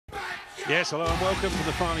Yes, hello and welcome to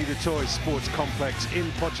the Farney the Toys Sports Complex in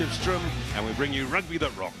Potchefstroom, and we bring you rugby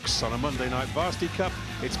that rocks. On a Monday night Varsity Cup,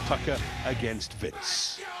 it's Pukke against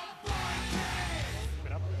Wits.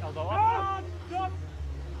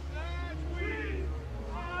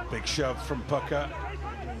 Big shove from Pukke.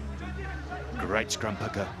 Great scrum,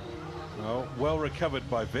 Pukke. Well recovered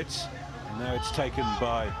by Wits. Now it's taken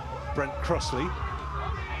by Brent Crossley.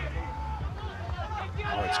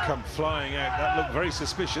 Oh, it's come flying out. That looked very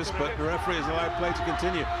suspicious, but the referee has allowed play to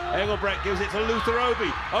continue. Engelbrecht gives it to Luther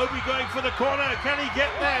Obi. Obi going for the corner. Can he get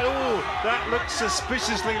there? Oh, that looks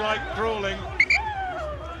suspiciously like crawling.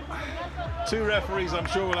 Two referees, I'm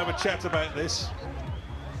sure, will have a chat about this.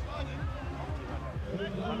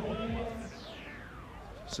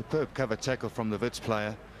 Superb cover tackle from the Wits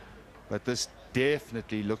player, but this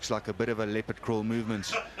definitely looks like a bit of a leopard crawl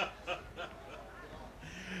movement.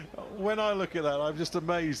 When I look at that, I'm just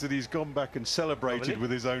amazed that he's gone back and celebrated with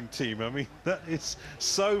his own team. I mean, that is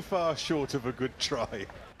so far short of a good try.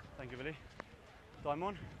 Thank you, Willie. Time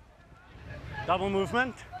on. Double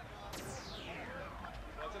movement.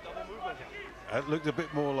 It looked a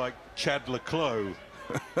bit more like Chad Leclos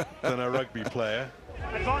than a rugby player.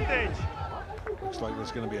 Advantage. Looks like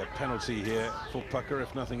there's going to be a penalty here for Pukke,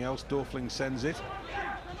 if nothing else. Dorfling sends it.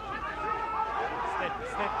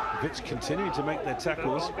 Wits continuing to make their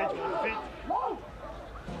tackles.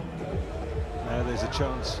 Now there's a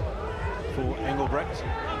chance for Engelbrecht.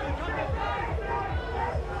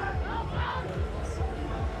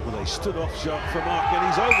 Well, they stood off Jacques Vermaak and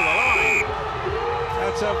he's over the line.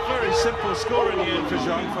 That's a very simple score in the end for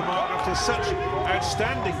Jacques Vermaak. After such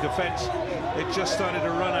outstanding defence, it just started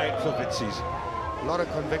to run out for Witsies. A lot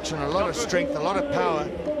of conviction, a lot of strength, a lot of power.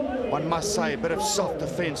 One must say, a bit of soft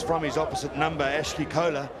defence from his opposite number, Ashley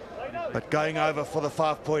Kohler. But going over for the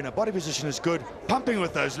 5-pointer. Body position is good. Pumping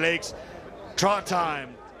with those legs. Try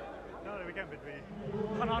time. Here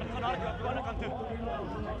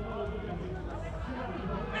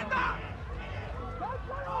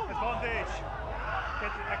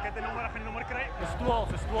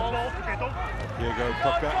you go,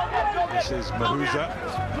 Pukke. This is Mahuza.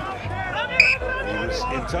 He was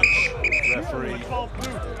in touch. Referee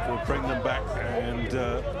will bring them back, and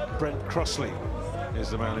Brent Crossley is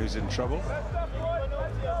the man who's in trouble.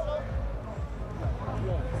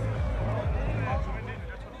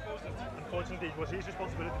 Unfortunately, it was his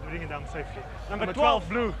responsibility to bring him down safely. Number 12,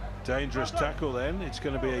 blue. Dangerous tackle then. It's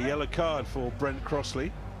going to be a yellow card for Brent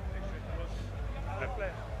Crossley.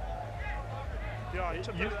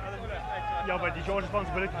 Yeah, but it's your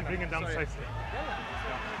responsibility to bring him down safely.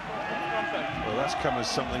 Well, that's come as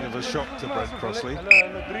something of a shock to Brent Crossley.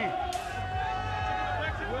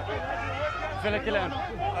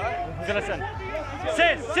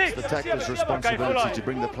 It's the tackler's responsibility to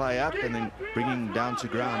bring the play up and then bringing down to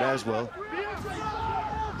ground as well.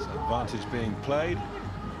 So advantage being played.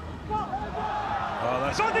 Oh,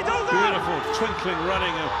 that's beautiful, twinkling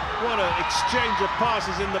running. What an exchange of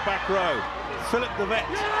passes in the back row. Philip de Vet,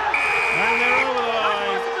 and they're over the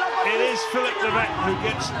line. It is Philip de Vet who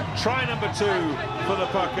gets try number 2 for the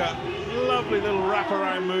Pukke. Lovely little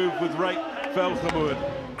wraparound move with Rake Velgemoed.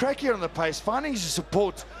 Cracky on the pace, finding his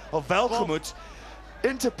support of Velgemoed.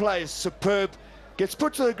 Interplay is superb. Gets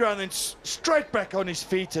put to the ground, then straight back on his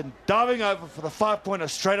feet and diving over for the 5-pointer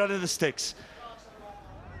straight under the sticks.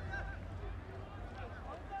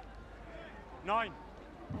 9.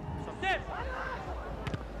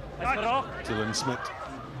 Dylan Smith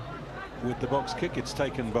with the box kick. It's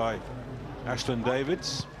taken by Ashland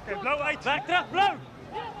Davids.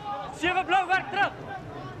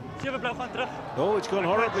 Oh, it's gone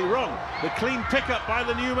horribly wrong. The clean pickup by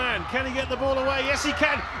the new man. Can he get the ball away? Yes, he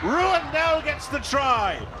can. Ruandel gets the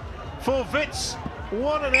try for Wits.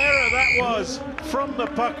 What an error that was from the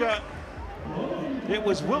Pukke. It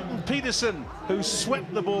was Wilton Peterson who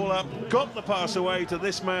swept the ball up, got the pass away to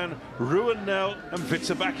this man, Ruandel, and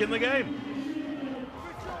Wits are back in the game.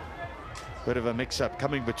 Bit of a mix-up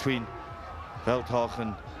coming between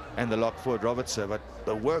Veldhagen and the lock forward Robertson, but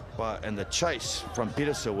the work by and the chase from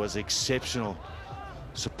Peterson was exceptional.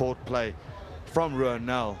 Support play from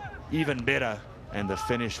Ruandel, even better, and the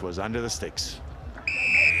finish was under the sticks.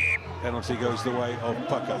 Penalty goes the way of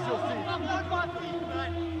Pukke.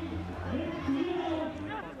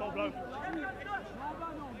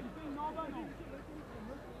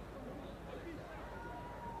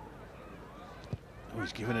 Oh,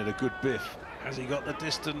 he's given it a good biff. Has he got the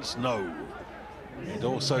distance? No. It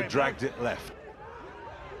also dragged it left.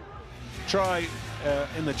 Try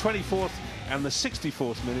in the 24th and the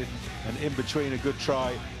 64th minute, and in between a good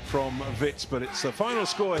try from Wits, but it's the final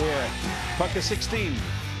score here. Pukke 16,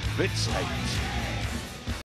 Wits 8.